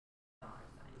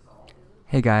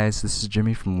Hey guys, this is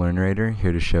Jimmy from Learnerator,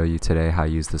 here to show you today how to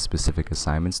use the specific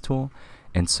assignments tool.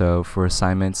 And so for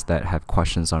assignments that have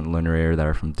questions on Learnerator that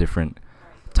are from different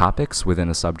topics within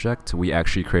a subject, we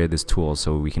actually created this tool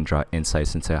so we can draw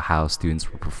insights into how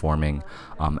students were performing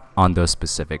on those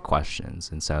specific questions.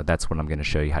 And so that's what I'm going to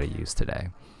show you how to use today.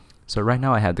 So right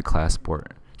now I have the class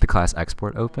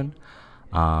export open,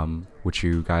 which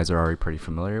you guys are already pretty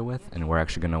familiar with, and we're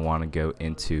actually going to want to go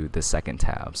into the second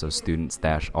tab, so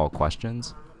students-all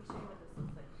questions.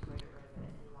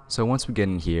 So once we get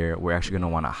in here, we're actually going to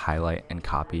want to highlight and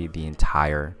copy the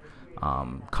entire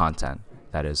content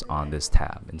that is on this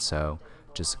tab. And so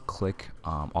just click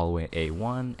all the way at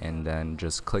A1 and then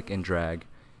just click and drag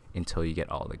until you get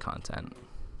all the content.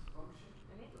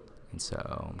 And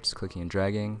so I'm just clicking and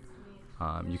dragging.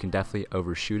 You can definitely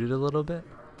overshoot it a little bit,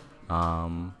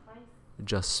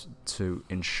 just to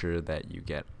ensure that you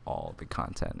get all the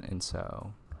content. And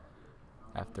so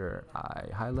after I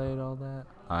highlight all that,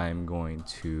 I'm going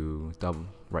to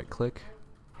right click,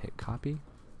 hit copy,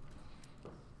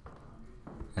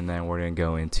 and then we're going to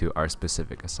go into our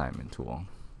specific assignment tool.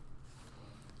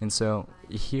 And so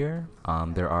here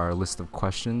there are a list of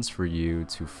questions for you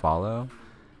to follow,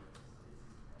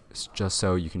 just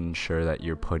so you can ensure that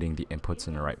you're putting the inputs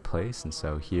in the right place. And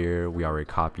so here we already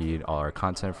copied all our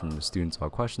content from the Students All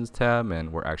Questions tab,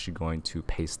 and we're actually going to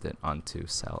paste it onto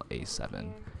cell A7.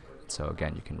 So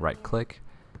again, you can right click,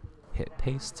 hit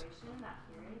paste.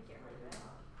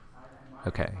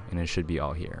 Okay, and it should be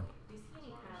all here.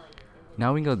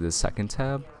 Now we can go to the second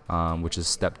tab, which is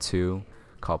step 2,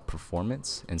 called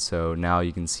performance. And so now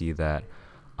you can see that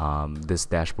this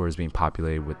dashboard is being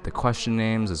populated with the question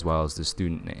names as well as the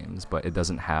student names, but it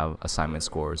doesn't have assignment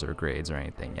scores or grades or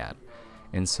anything yet.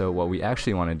 And so what we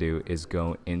actually want to do is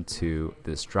go into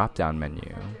this drop-down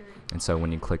menu. And so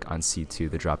when you click on C2,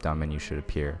 the drop-down menu should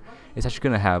appear. It's actually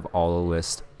going to have all the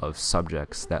list of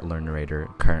subjects that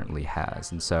Learnerator currently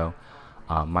has. And so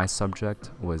my subject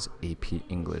was AP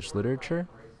English Literature.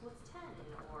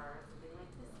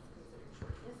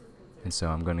 And so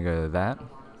I'm going to go to that.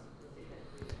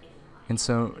 And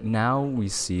so now we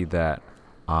see that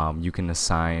you can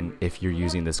assign if you're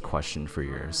using this question for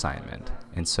your assignment.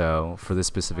 And so for this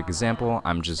specific example,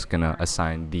 I'm just going to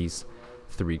assign these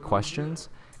 3 questions.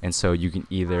 And so you can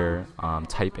either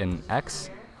type in X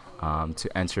to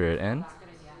enter it in,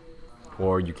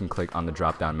 or you can click on the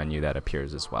drop-down menu that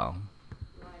appears as well.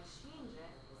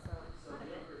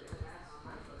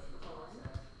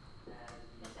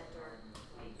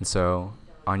 And so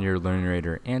on your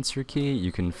Learnerator answer key,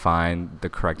 you can find the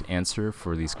correct answer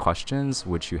for these questions,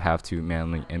 which you have to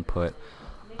manually input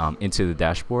into the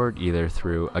dashboard, either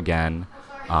through, again,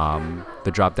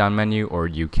 the drop-down menu, or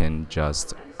you can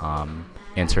just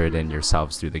enter it in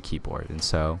yourselves through the keyboard. And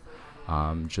so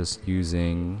just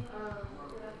using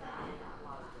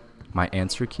my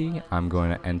answer key, I'm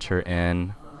going to enter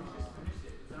in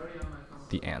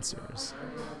the answers.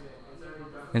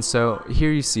 And so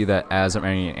here you see that as I'm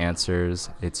entering answers,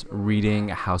 it's reading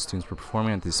how students were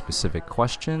performing at these specific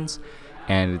questions,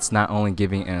 and it's not only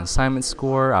giving an assignment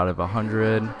score out of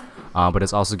 100, but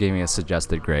it's also giving a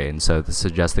suggested grade. And so the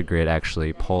suggested grade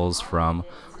actually pulls from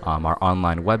our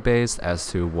online web base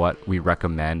as to what we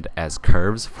recommend as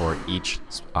curves for each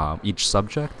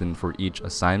subject and for each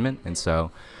assignment. And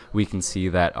so we can see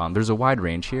that there's a wide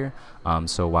range here.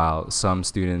 So while some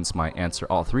students might answer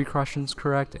all 3 questions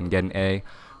correct and get an A,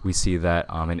 we see that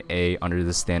an A under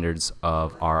the standards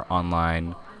of our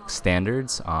online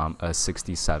standards, a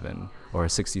 67 or a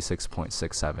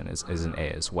 66.67 is an A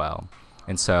as well.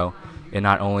 And so it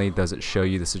not only does it show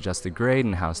you the suggested grade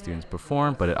and how students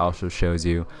perform, but it also shows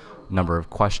you number of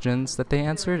questions that they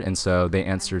answered. And so they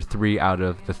answered 3 out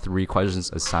of the 3 questions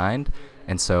assigned.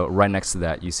 And so right next to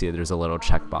that, you see that there's a little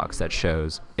checkbox that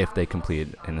shows if they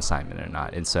completed an assignment or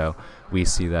not. And so we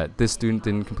see that this student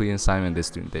didn't complete an assignment, this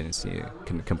student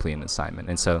didn't complete an assignment.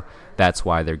 And so that's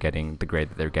why they're getting the grade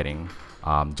that they're getting,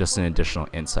 just an additional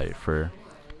insight for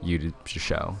you to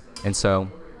show. And so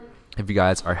if you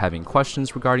guys are having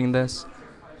questions regarding this,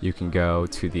 you can go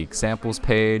to the examples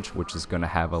page, which is going to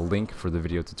have a link for the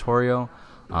video tutorial,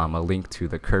 a link to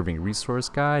the curving resource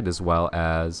guide, as well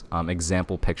as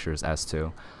example pictures as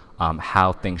to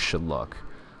how things should look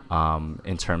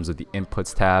in terms of the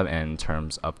inputs tab and in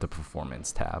terms of the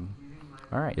performance tab.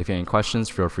 All right, if you have any questions,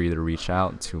 feel free to reach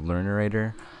out to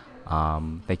Learnerator.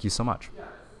 Thank you so much.